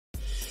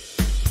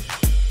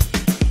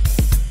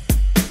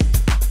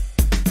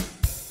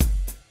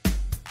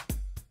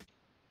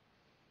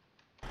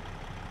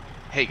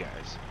Hey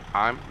guys,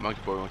 I'm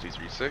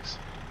MonkeyBoy1236,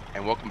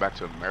 and welcome back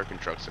to American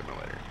Truck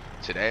Simulator.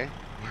 Today,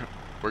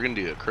 we're gonna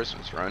do a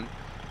Christmas run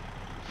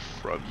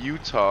from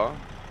Utah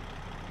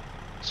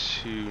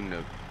to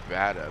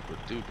Nevada,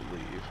 but do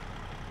believe,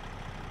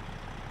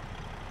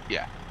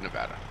 yeah,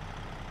 Nevada.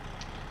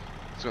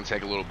 It's gonna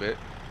take a little bit.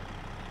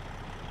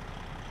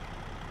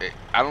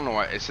 I don't know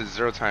why it says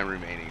 0 time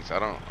remaining, so I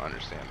don't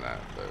understand that.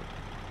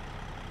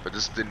 But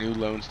this is the new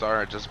Lone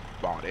Star. I just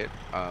bought it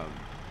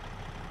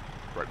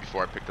right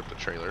before I picked up the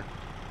trailer.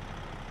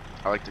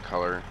 I like the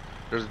color.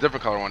 There's a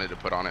different color I wanted to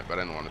put on it, but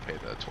I didn't want to pay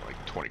the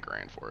 20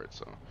 grand for it,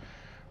 so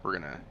we're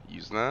gonna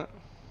use that.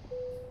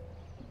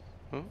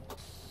 Oh,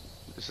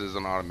 this is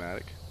an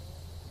automatic.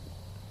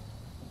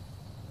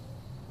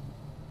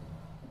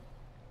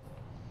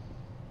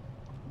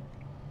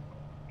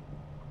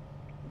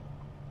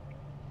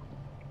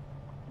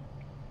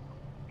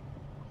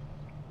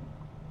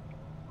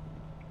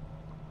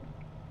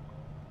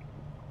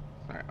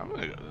 Alright, I'm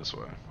gonna go this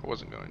way. I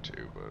wasn't going to,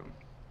 but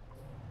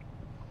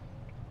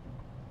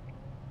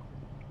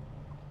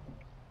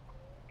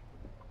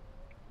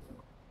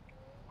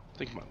I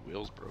think my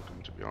wheel's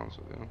broken, to be honest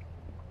with you.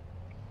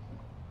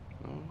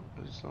 No,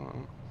 it's not.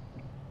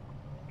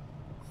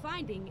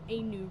 Finding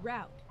a new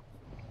route.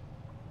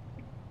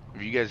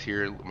 If you guys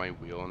hear my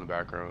wheel in the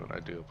background, I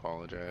do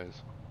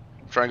apologize.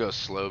 I'm trying to go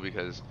slow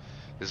because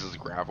this is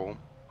gravel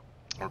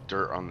or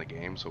dirt on the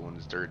game, so when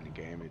there's dirt in the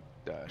game, it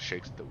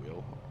shakes the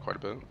wheel quite a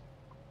bit.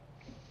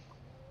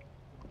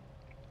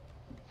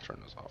 Turn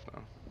this off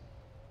now.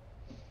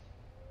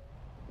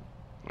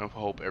 I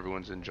hope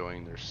everyone's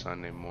enjoying their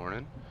Sunday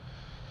morning.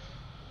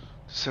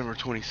 December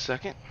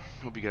 22nd.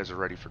 Hope you guys are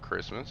ready for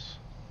Christmas.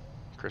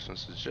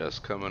 Christmas is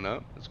just coming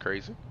up. It's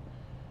crazy.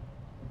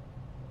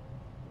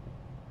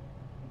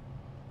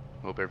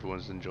 Hope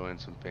everyone's enjoying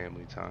some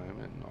family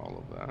time and all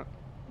of that.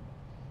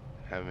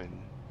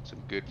 Having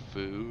some good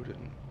food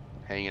and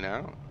hanging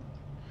out.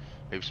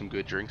 Maybe some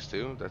good drinks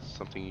too, if that's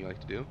something you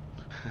like to do.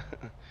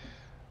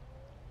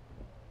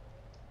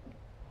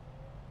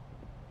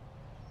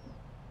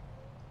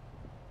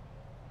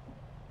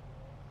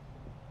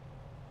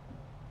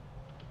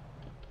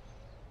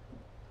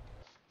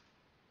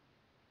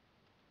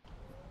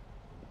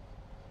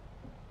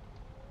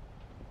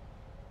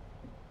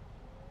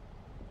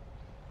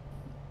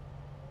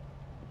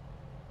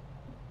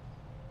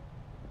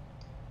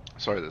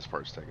 Sorry this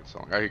part's taking so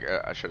long.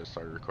 I should have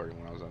started recording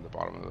when I was on the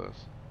bottom of this.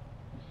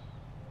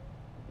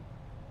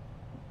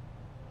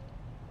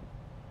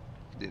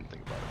 Didn't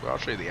think about it, but I'll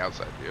show you the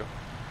outside view.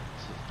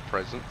 This is the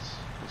presents.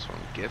 This one,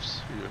 gifts,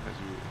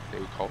 they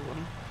would call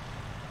them.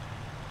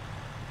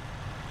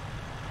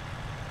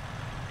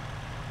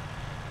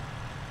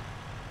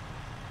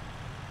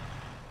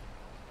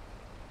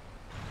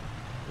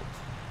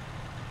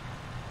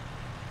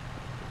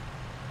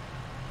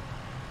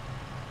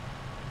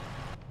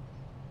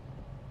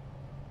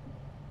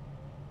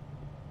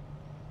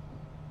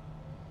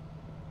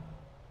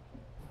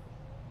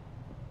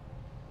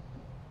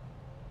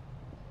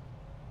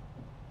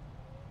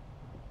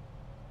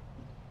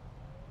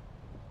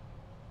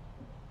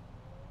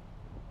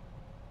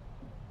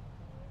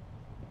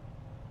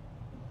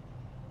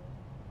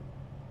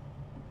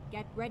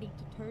 Get ready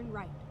to turn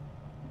right.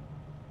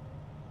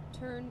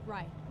 Turn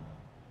right.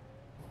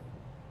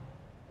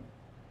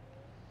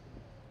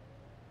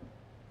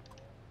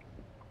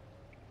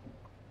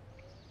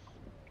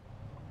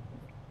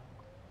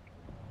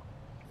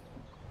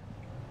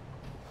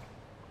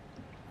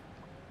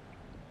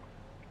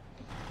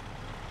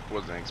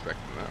 Wasn't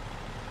expecting that.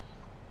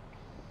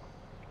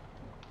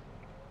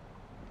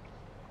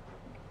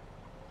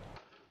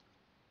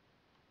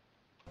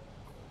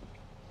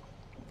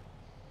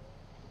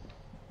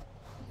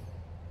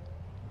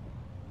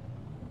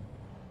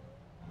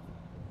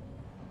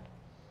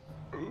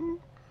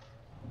 Ooh.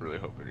 Really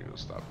hoping he will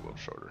stop a little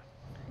shorter.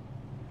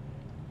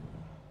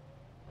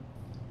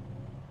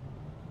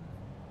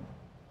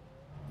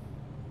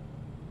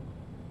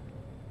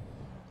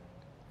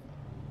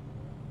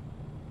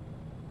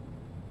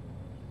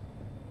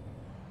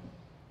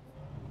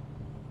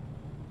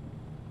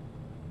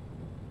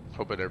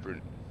 Hope it ever.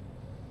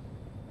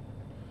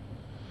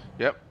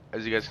 Yep,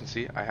 as you guys can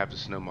see, I have the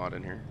snow mod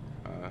in here.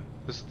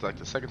 This is like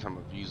the second time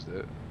I've used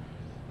it.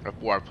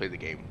 Or I've played the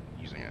game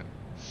using it.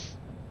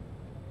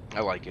 I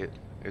like it.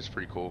 It's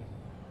pretty cool.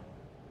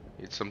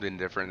 It's something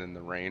different than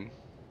the rain.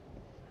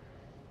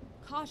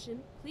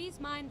 Caution, please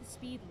mind the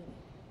speed limit.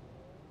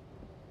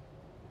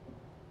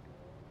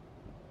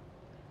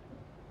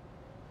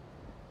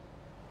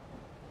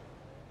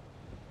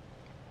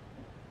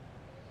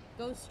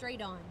 Go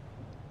straight on.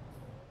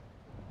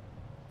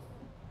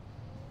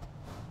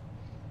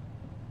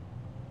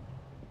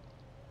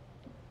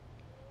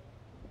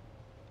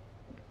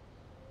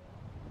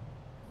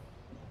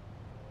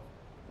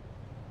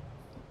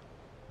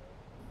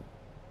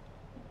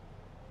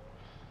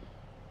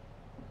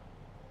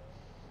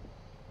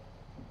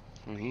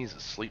 And he's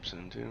asleep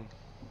soon too.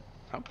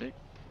 How big?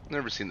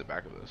 Never seen the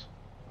back of this.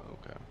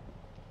 Okay.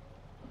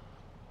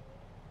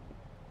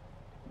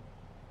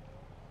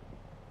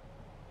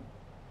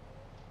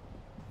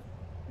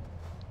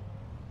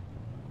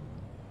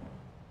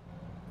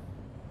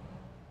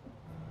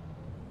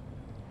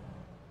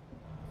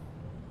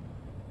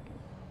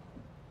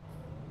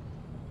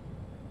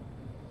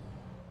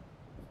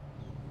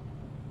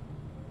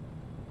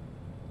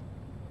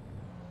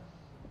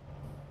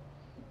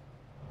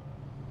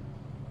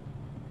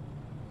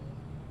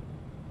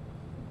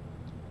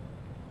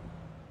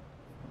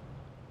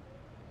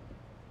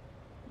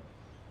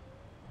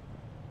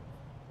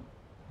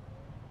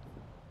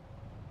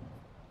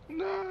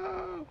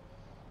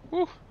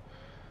 Woo.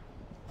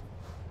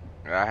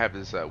 I have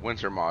this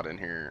winter mod in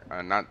here.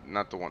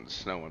 Not the one, the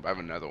snow one, but I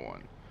have another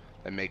one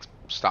that makes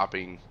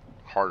stopping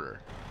harder.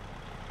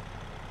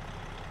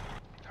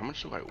 How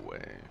much do I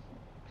weigh?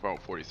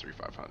 About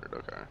 43,500.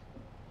 Okay,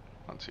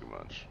 not too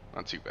much.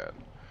 Not too bad.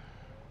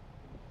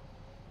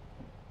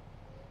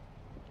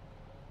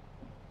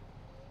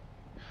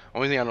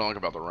 Only thing I don't like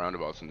about the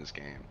roundabouts in this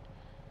game,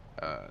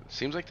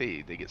 seems like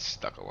they get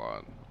stuck a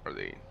lot, or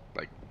they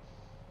like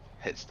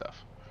hit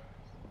stuff.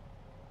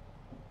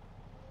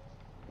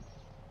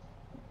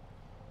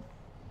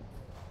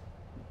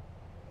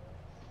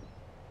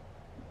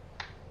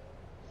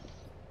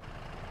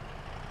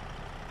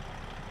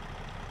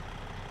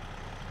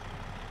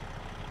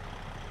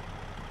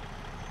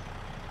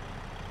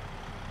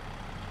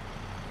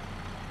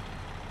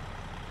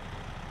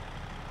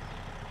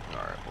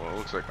 Alright, well it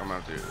looks like I'm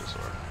gonna have to do it this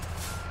way.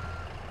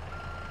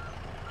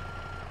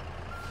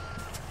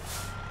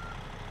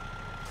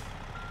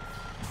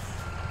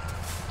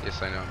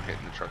 Yes, I know I'm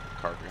hitting the truck with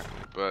the car behind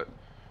me, but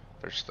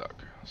they're stuck,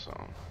 so.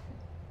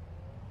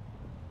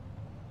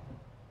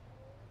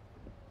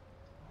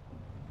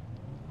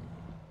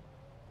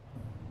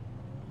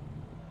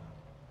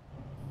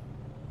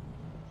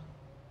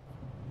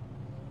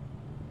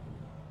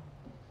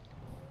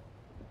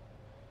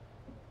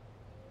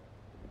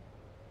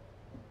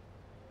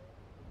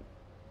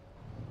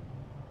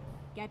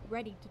 Get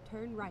ready to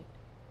turn right.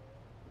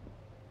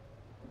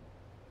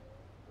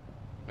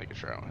 Making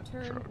sure I don't hit the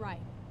Turn truck.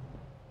 right.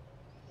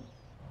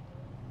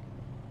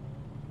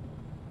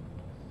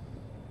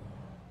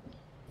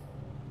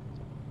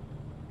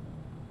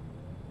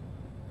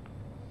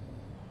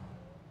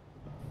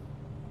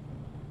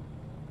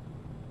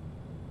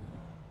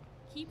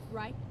 Keep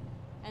right,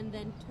 and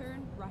then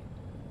turn right.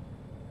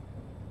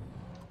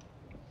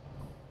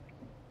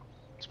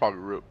 It's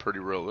probably pretty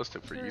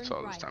realistic for Turn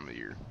Utah this right. time of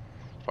year.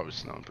 It's probably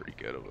snowing pretty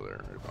good over there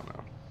right about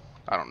now.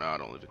 I don't know. I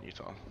don't live in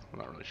Utah. I'm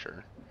not really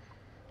sure.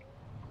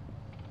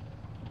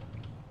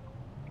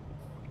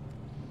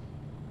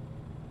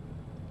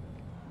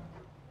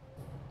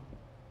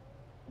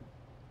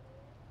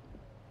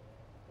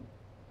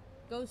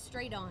 Go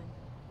straight on.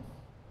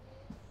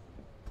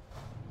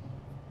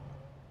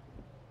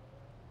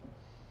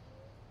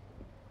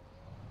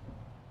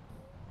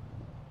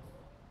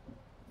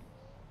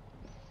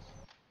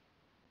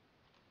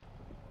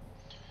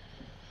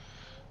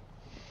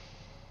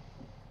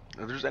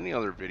 If there's any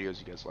other videos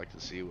you guys like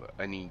to see,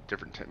 any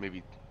different,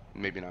 maybe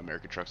not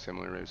American Truck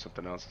Simulator, maybe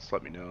something else, just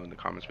let me know in the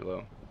comments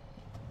below.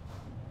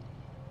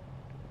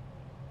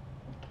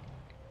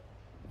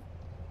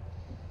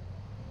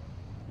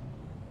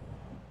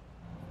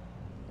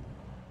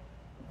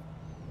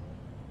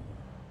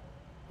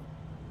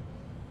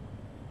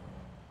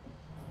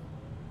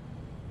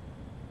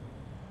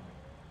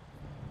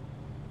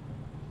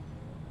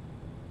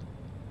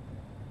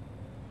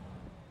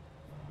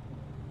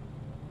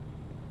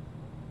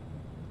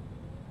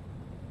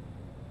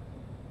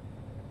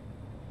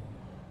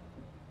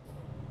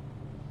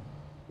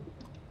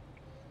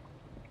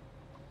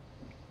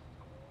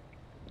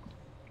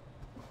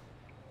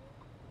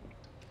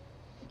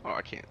 Oh,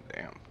 I can't,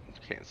 damn,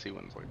 can't see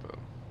ones like that.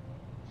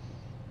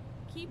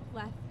 Keep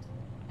left,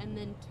 and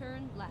then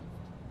turn left.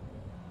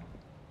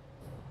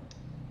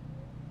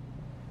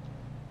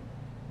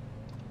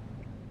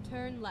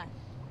 Turn left.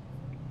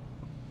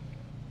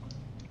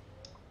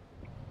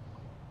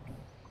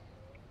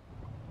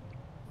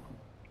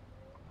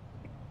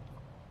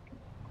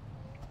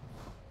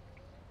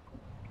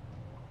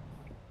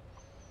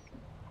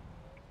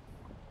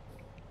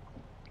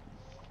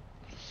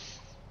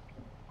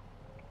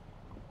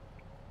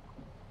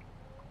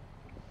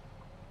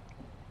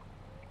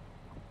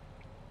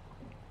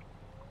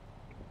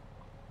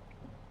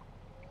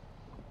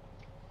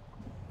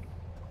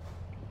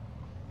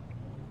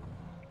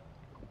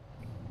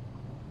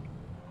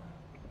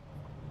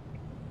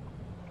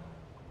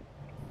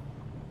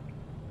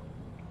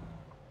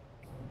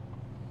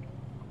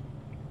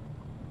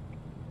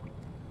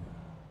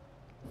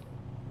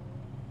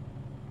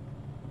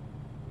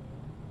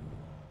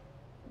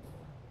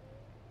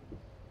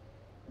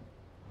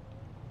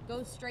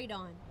 Go straight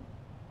on.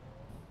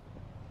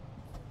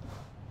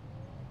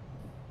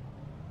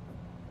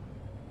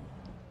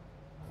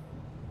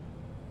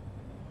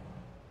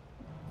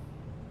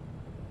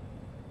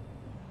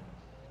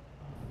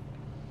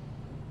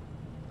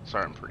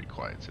 Sorry, I'm pretty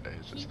quiet today.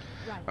 It's just,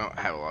 Keep right. I don't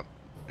have a lot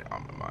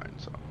on my mind,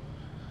 so.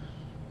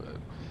 But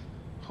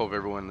hope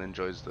everyone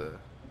enjoys the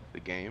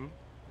game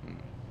and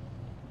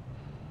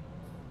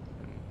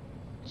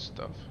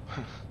stuff.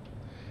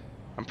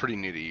 I'm pretty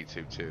new to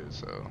YouTube too,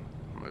 so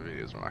my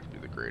videos are not gonna be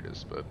the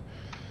greatest, but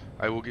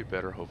I will get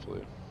better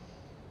hopefully.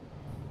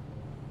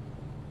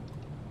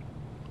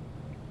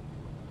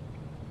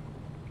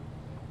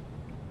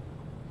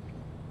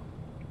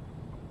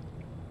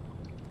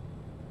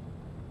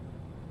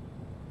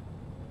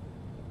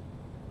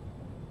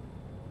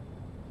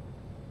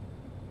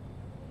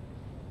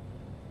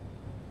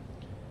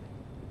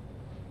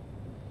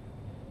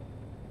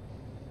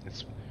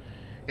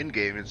 In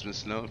game, it's been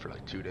snowing for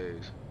like 2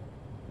 days.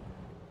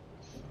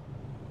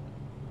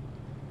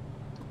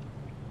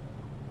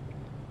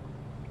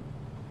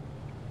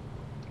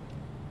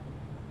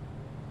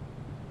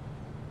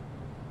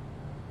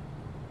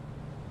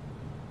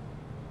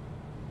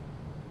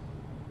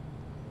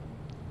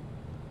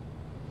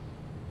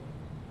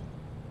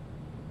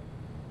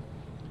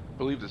 I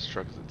believe this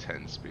truck is a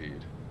 10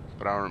 speed,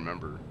 but I don't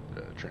remember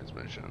the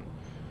transmission.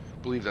 I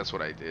believe that's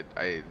what I did.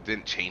 I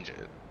didn't change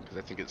it because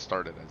I think it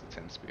started as a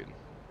 10 speed.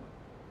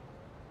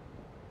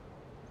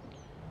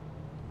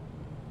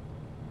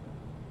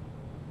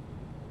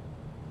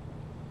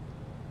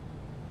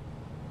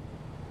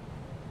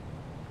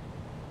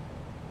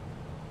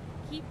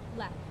 Keep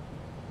left.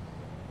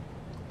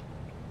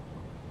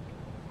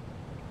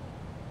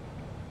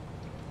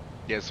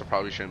 Yes, I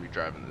probably shouldn't be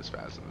driving this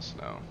fast in the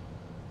snow.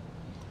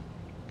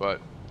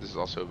 But this is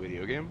also a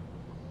video game.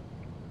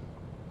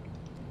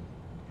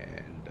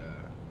 And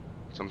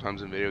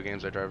sometimes in video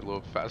games I drive a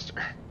little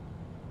faster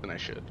than I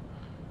should.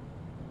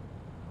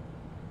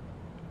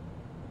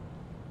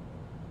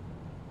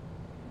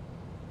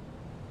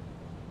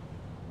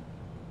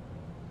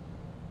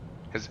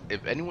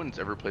 If anyone's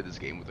ever played this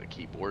game with a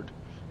keyboard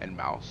and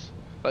mouse,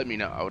 let me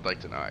know. I would like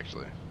to know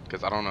actually,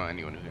 because I don't know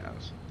anyone who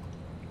has.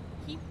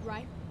 Keep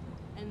right,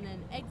 and then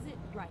exit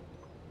right.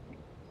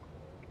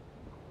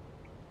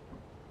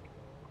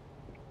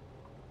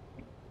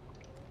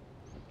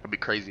 It'd be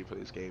crazy for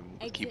this game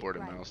with Exit keyboard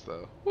and right. mouse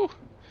though. Whew,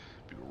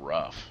 it'd be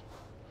rough.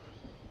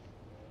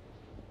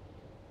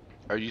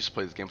 I used to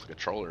play this game with a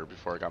controller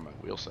before I got my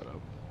wheel set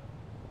up.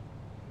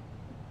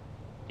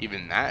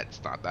 Even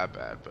that's not that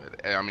bad,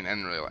 but I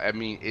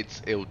mean,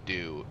 it'll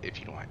do if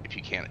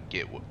you can't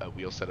get a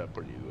wheel set up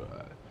or you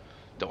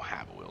don't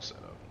have a wheel set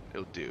up.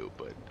 It'll do,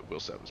 but the wheel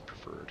setup is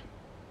preferred.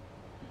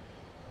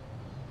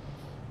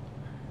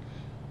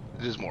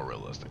 It is more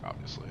realistic,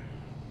 obviously.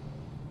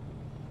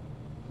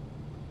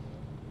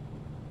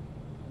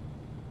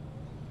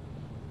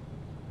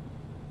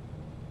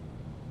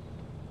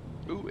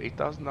 Ooh,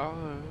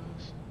 $8,000.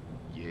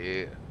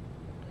 Yeah.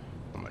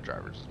 Well, my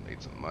driver just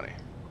made some money.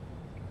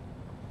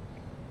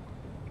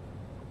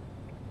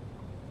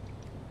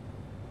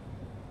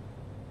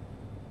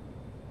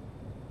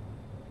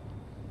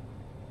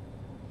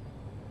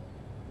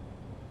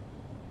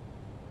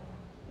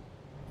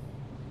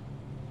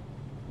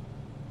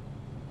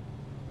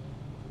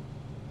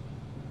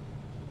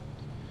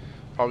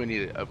 Probably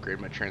need to upgrade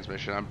my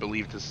transmission. I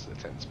believe this is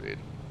a 10 speed.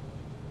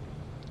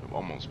 I'm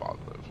almost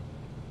positive.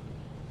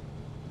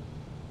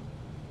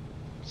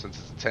 Since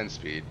it's a 10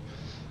 speed,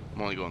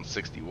 I'm only going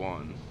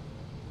 61.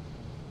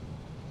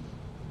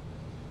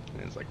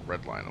 And it's like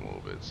redline a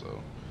little bit,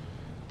 so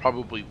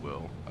probably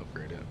will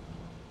upgrade it.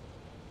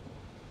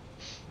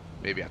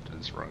 Maybe after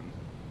this run.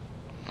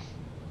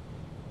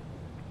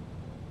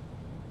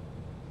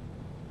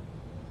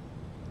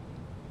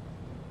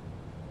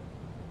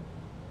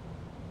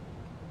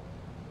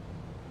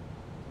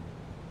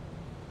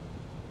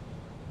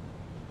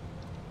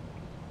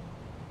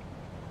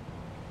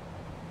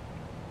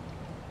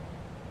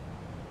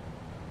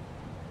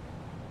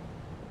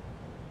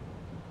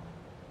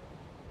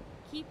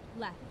 Keep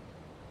left.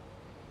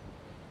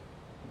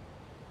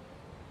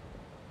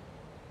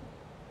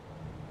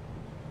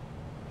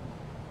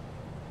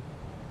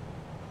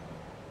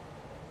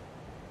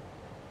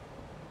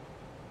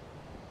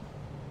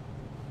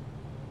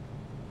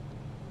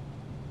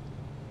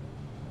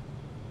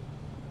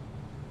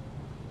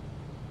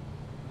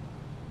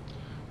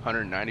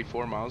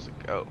 $194 miles to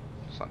go.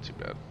 It's not too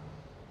bad.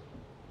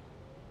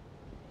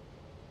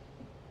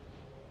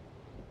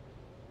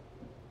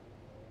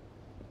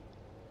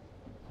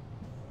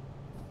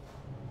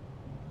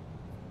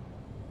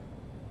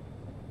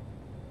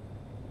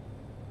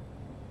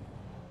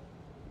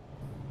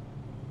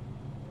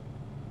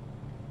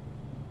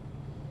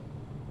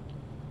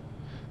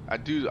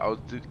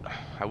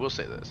 I will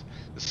say this.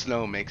 The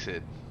snow makes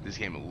this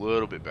game a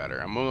little bit better.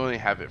 I'm gonna only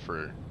have it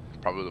for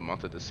probably the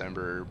month of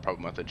December,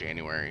 probably month of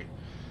January.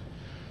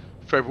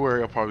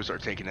 February I'll probably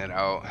start taking it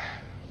out.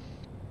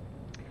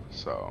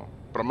 So,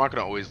 but I'm not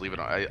gonna always leave it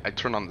on. I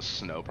turn on the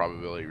snow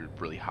probability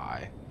really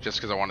high just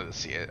because I wanted to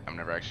see it. I've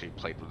never actually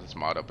played with this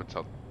mod up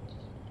until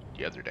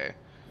the other day.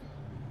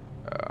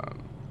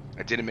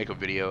 I didn't make a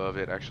video of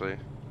it actually.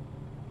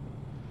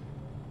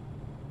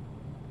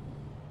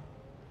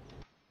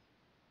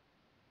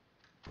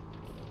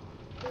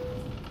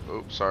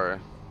 Oops, sorry.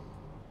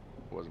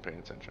 Wasn't paying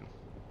attention.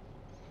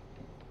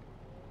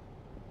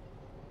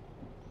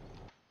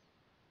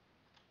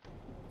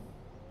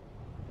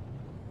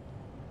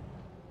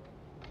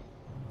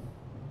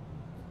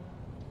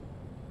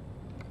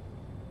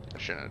 I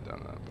shouldn't have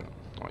done that, but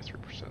only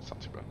 3%, it's not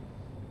too bad.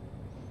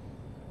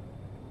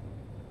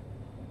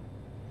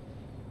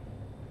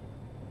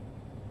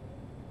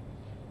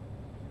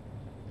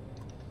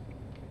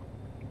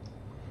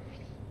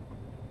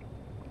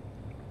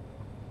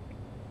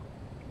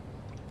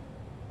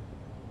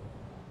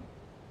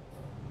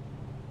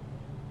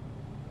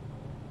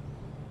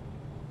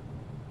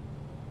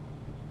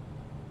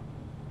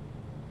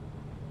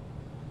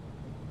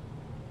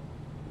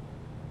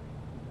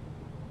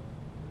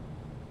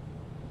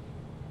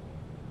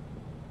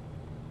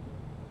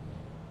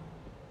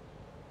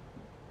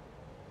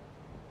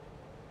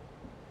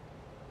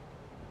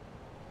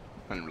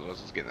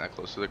 was getting that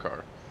close to the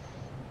car.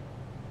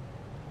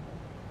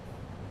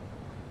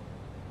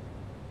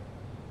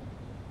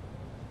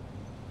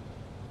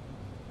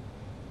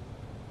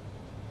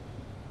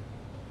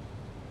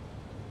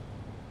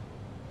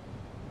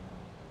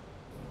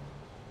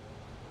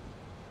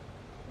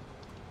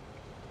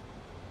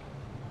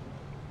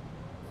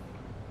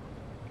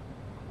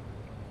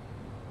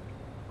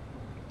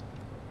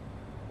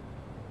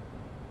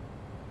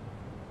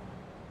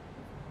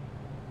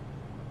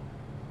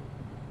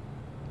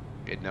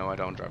 No, I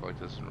don't drive like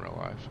this in real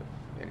life,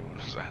 if anyone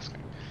was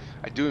asking.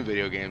 I do in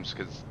video games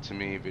because to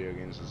me, video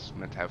games is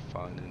meant to have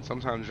fun, and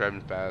sometimes driving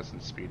fast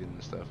and speeding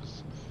and stuff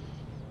is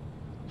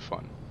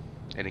fun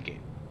in a game.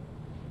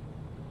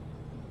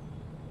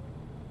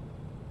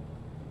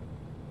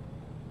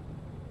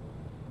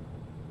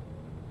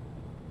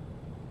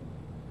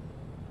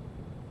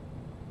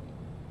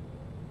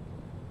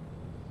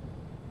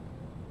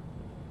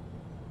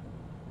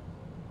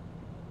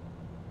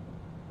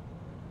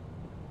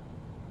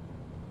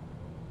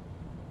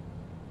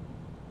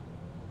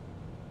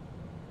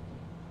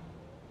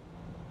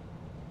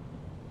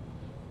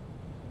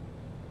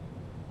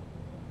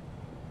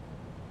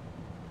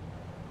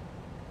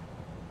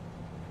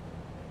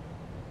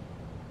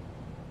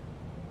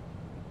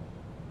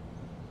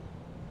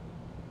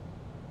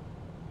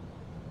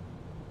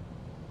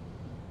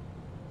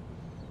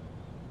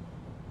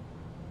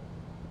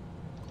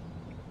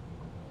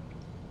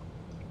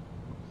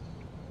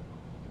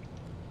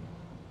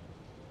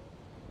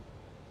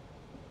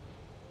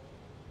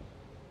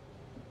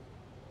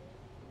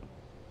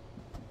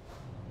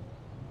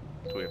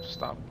 Do we have to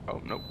stop?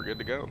 Oh, nope, we're good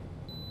to go.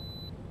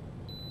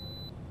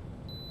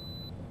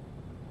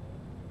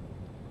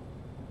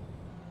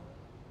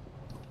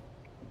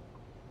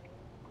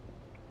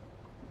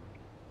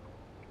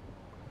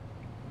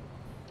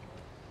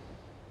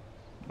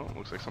 Oh,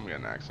 looks like somebody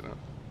got in an accident.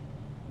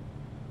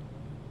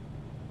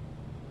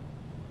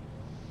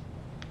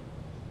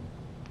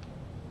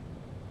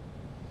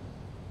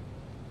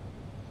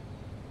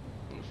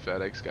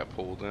 FedEx got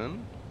pulled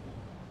in.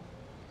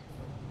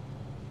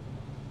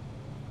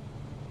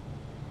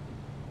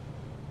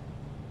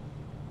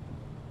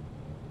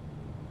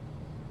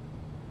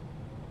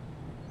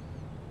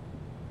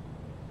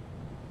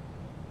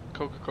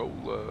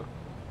 Coca-Cola.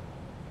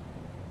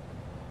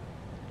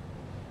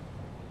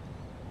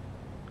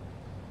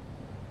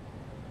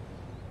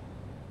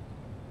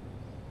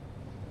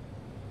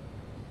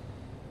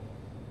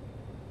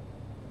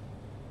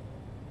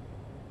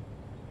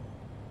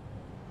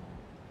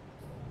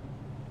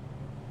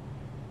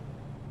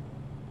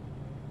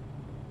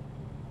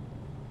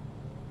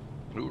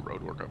 Ooh,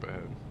 road work up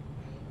ahead.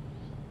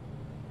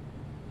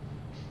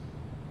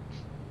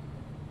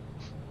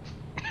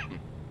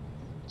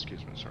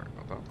 Excuse me, sorry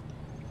about that.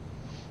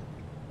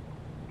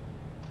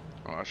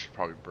 Oh, I should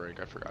probably brake.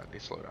 I forgot they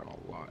slow down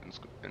a lot in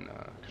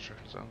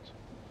construction zones.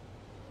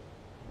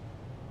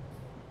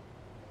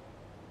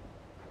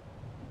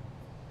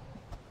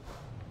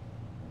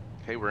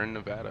 Hey, we're in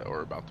Nevada,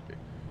 or about to be.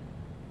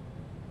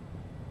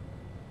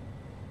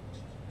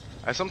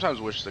 I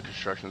sometimes wish the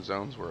construction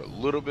zones were a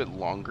little bit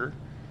longer,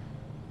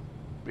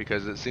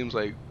 because it seems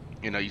like,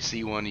 you know, you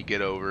see one, you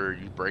get over,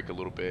 you brake a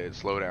little bit,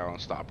 slow down,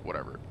 stop,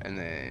 whatever, and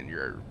then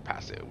you're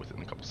past it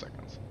within a couple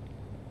seconds.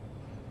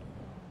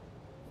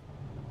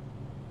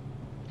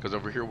 Because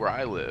over here where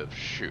I live,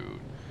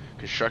 shoot,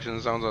 construction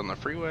zones on the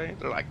freeway,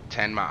 they're like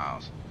 10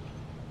 miles,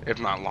 if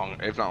not longer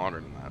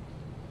than that.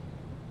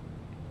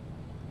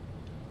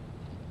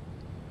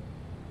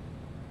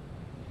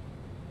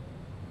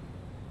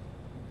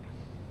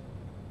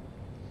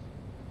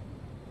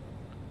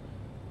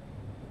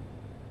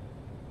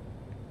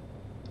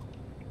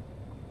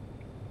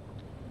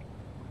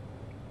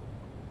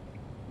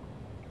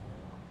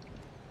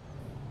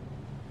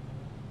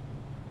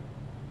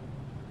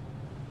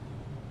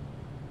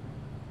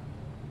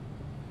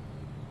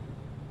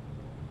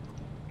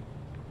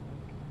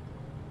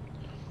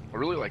 I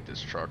really like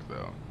this truck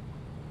though.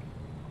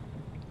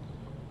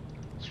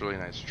 It's a really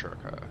nice truck.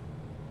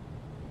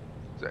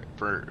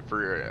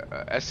 For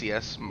a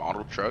SES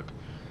model truck,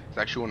 it's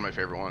actually one of my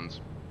favorite ones.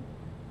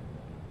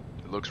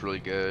 It looks really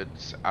good.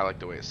 I like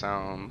the way it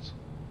sounds.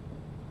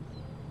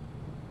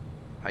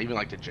 I even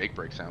like the Jake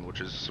brake sound,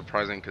 which is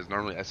surprising because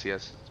normally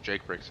SES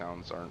Jake brake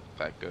sounds aren't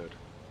that good.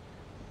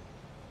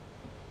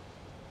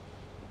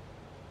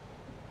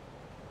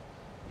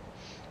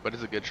 But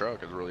it's a good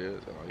truck. It really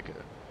is. I like it.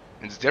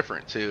 And it's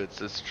different too. It's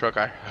this truck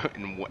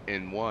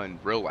in one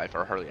real life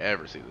I hardly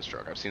ever see this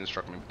truck. I've seen this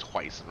truck maybe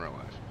twice in real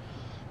life.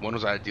 One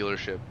was at a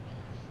dealership,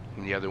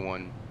 and the other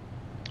one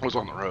was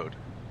on the road.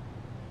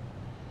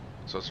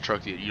 So it's a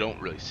truck that you don't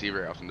really see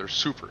very often. They're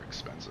super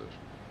expensive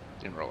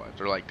in real life.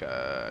 They're like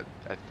I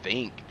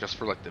think just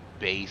for like the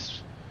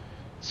base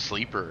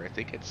sleeper, I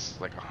think it's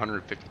like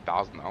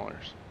 $150,000.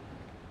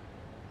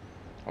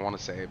 I want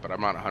to say, but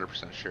I'm not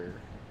 100% sure.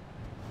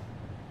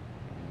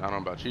 I don't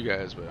know about you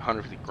guys, but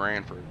 150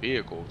 grand for a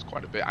vehicle is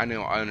quite a bit. I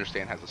know, I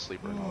understand it has a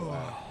sleeper and all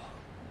that,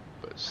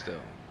 but still.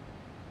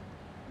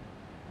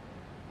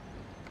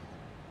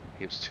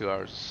 He has 2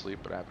 hours of sleep,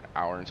 but I have an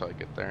hour until I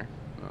get there.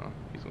 No,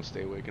 he's gonna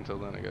stay awake until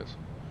then, I guess.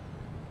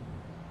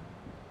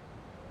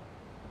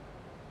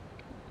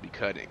 Be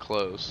cutting it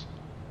close.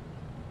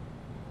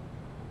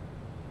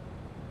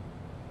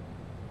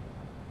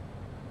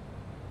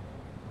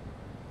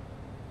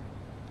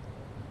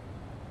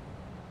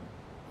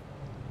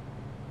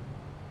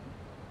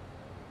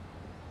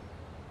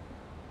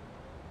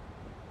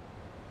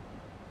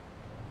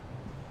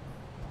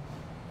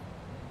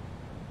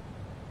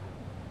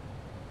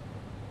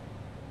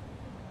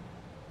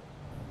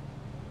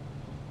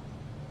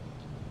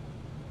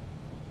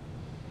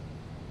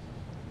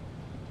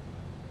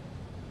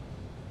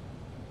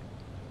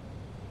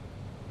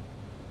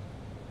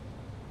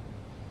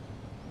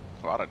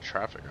 A lot of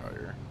traffic out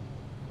here.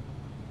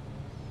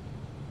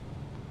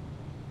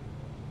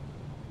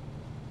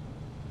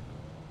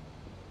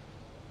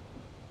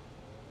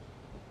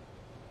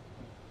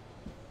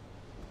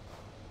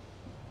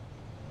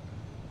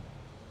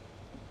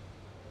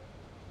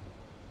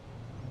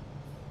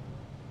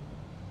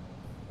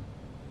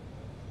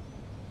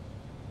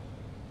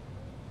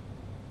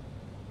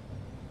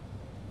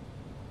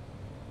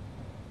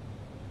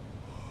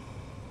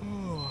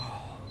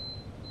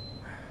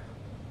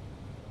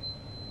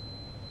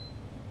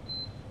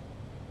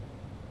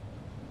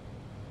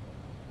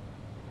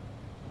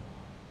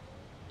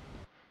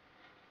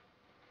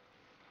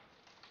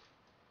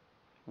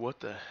 What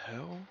the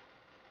hell?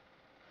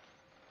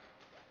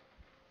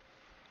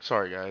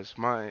 Sorry guys,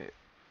 my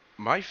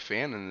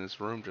fan in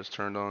this room just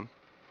turned on.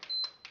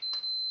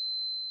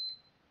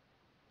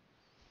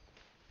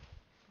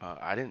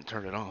 I didn't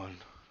turn it on.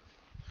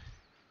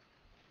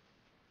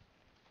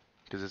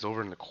 Because it's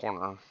over in the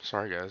corner.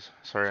 Sorry guys.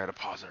 Sorry I had to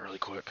pause it really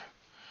quick.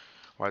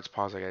 While it's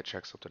paused, I gotta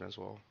check something as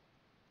well.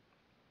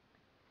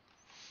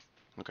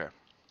 Okay.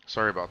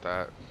 Sorry about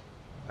that.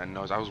 That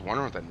noise. I was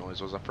wondering what that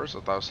noise was. At first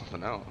I thought it was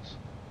something else.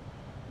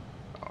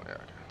 Oh yeah,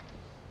 okay.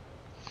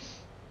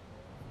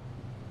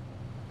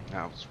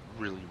 That was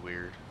really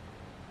weird.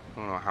 I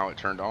don't know how it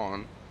turned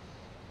on.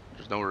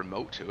 There's no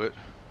remote to it.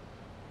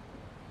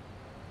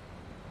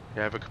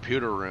 Yeah, I have a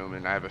computer room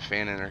and I have a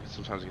fan in there because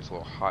sometimes it gets a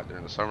little hot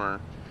during the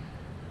summer.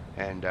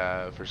 And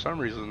for some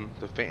reason,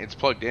 the fan, it's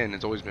plugged in.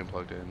 It's always been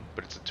plugged in,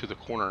 but it's to the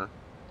corner.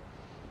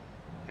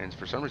 And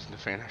for some reason, the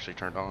fan actually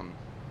turned on.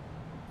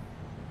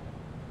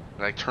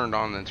 Like turned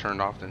on, then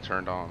turned off, then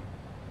turned on.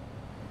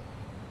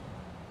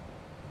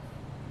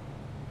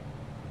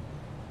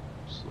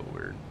 It's a little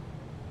weird.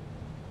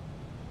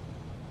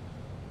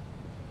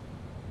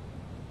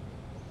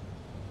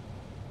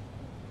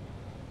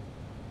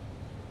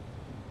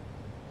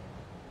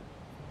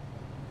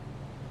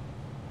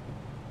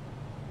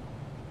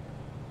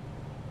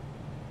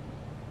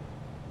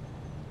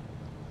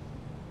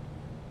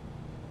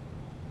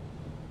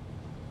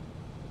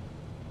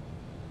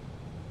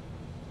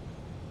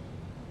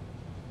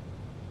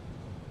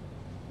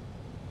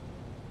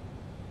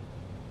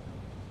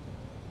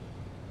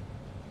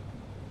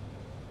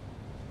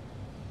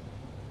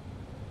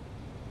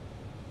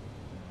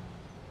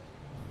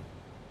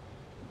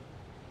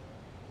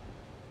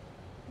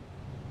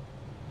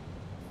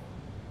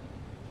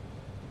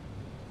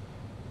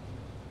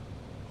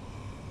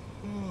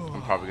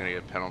 I'm probably gonna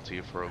get a penalty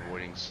for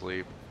avoiding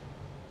sleep.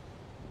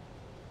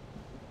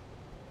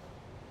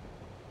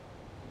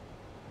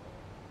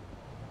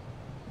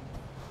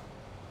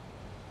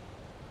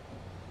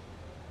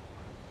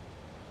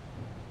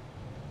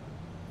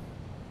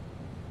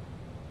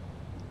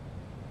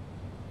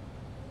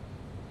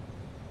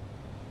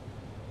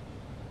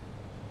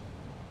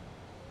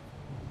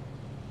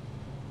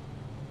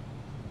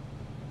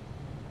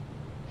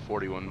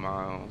 "41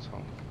 miles.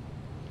 Oh.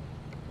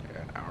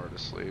 Yeah, an hour to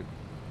sleep."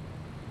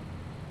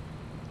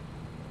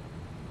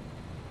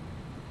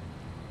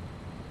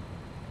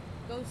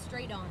 Go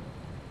straight on.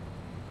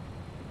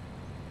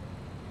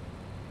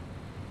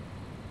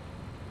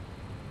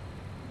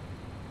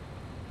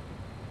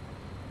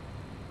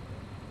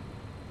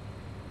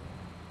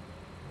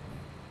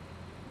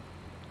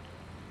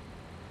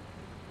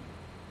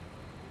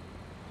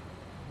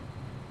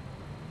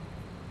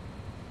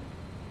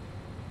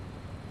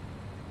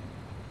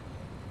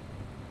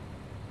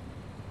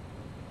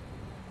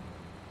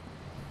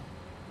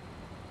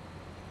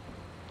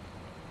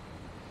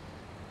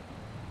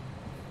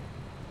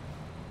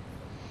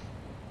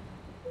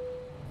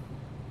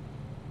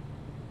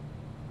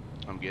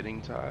 I'm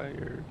getting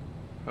tired.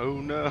 Oh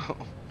no.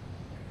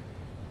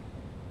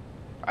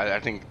 I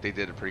think they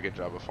did a pretty good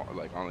job of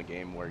like on the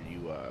game where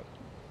you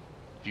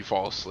if you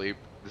fall asleep,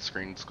 the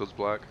screen just goes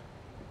black.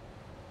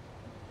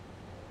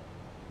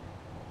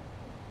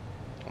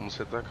 Almost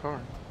hit that car,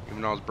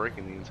 even though I was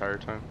braking the entire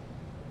time.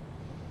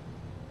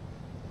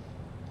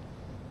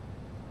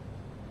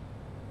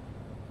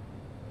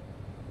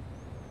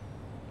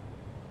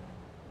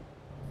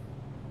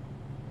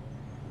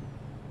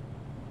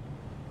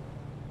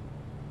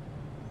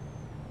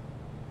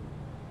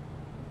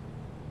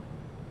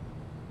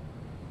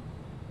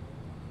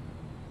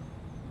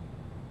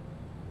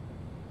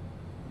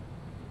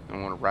 I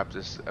want to wrap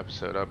this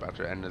episode up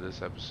after the end of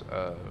this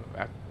episode.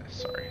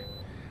 Sorry.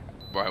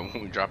 But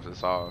when we dropped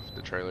this off,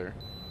 the trailer.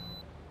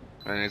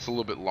 And it's a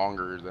little bit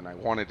longer than I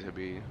wanted to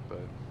be, but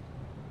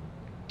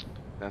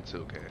that's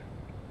okay.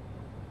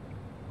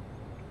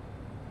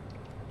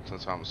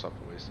 Since I'm a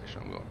subway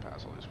station, I'm going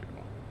past all these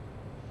people.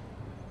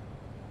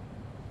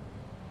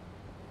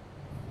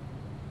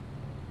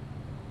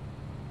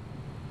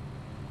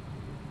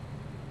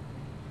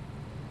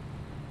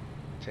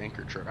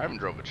 Tanker truck. I haven't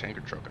drove a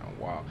tanker truck in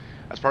a while.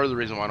 That's part of the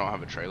reason why I don't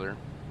have a trailer.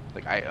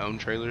 Like, I own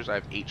trailers. I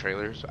have 8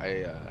 trailers.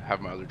 I have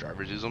my other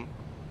drivers use them.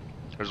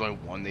 There's only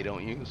one they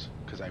don't use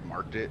because I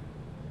marked it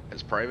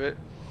as private.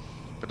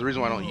 But the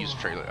reason why I don't use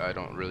trailer, I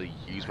don't really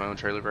use my own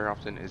trailer very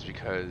often, is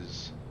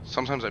because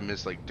sometimes I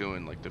miss like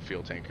doing like the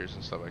fuel tankers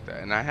and stuff like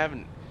that. And I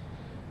haven't.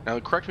 Now,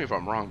 correct me if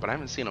I'm wrong, but I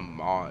haven't seen a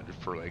mod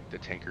for like the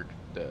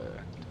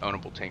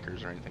ownable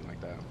tankers or anything like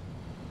that.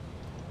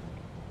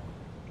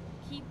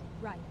 Keep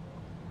right.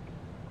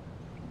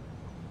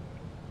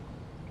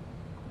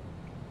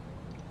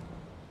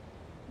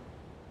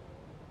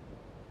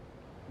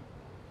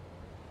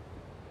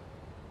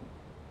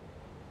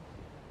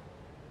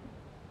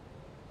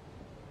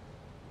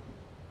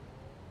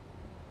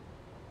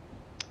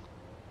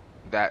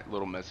 That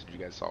little message you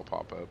guys saw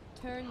pop up.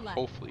 Turn left.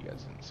 Hopefully you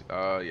guys didn't see.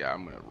 Yeah,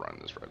 I'm gonna run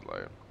this red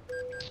light.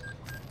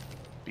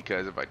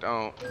 Because if I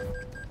don't,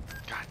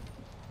 God.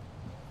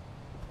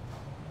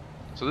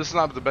 So this is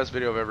not the best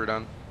video I've ever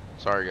done.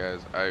 Sorry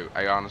guys,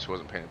 I honestly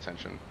wasn't paying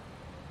attention.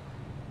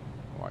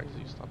 Why does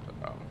he stop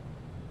that?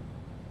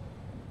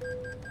 Oh.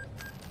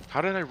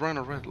 How did I run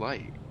a red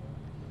light?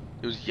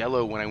 It was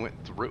yellow when I went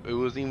through. It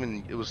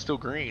was still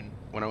green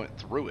when I went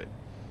through it.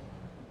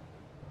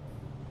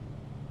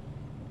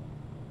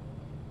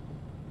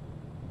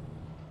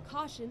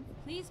 Caution,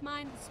 please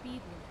mind the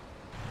speed limit.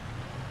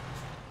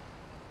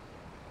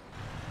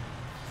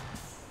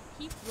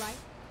 Keep right,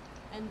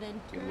 and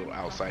then Get turn a little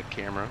left. outside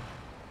camera.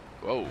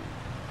 Whoa,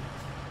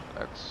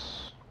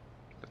 that's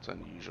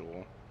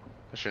unusual.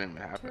 That shouldn't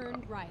even happen.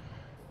 Turn right.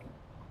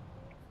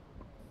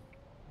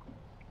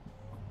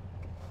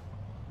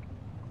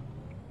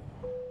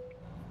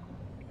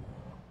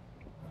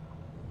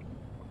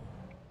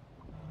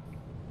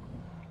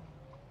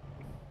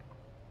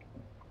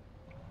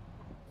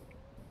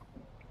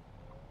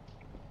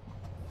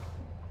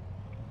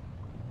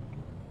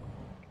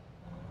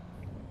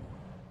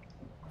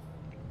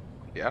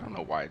 Yeah, I don't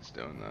know why it's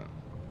doing that.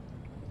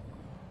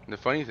 And the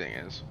funny thing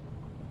is,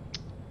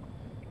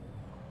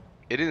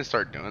 it didn't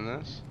start doing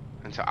this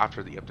until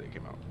after the update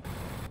came out.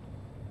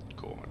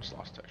 Cool, I just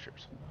lost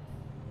textures.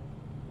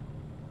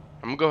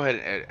 I'm gonna go ahead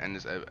and end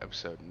this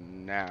episode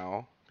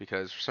now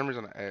because for some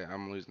reason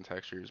I'm losing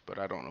textures, but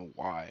I don't know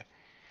why.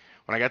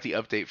 When I got the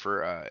update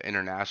for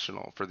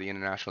international, for the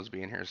internationals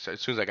being here, so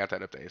as soon as I got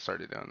that update, I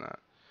started doing that.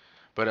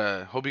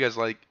 But hope you guys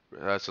like,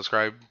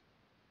 subscribe,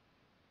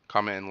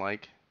 comment, and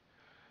like.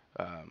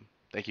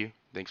 Thank you.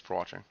 Thanks for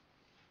watching.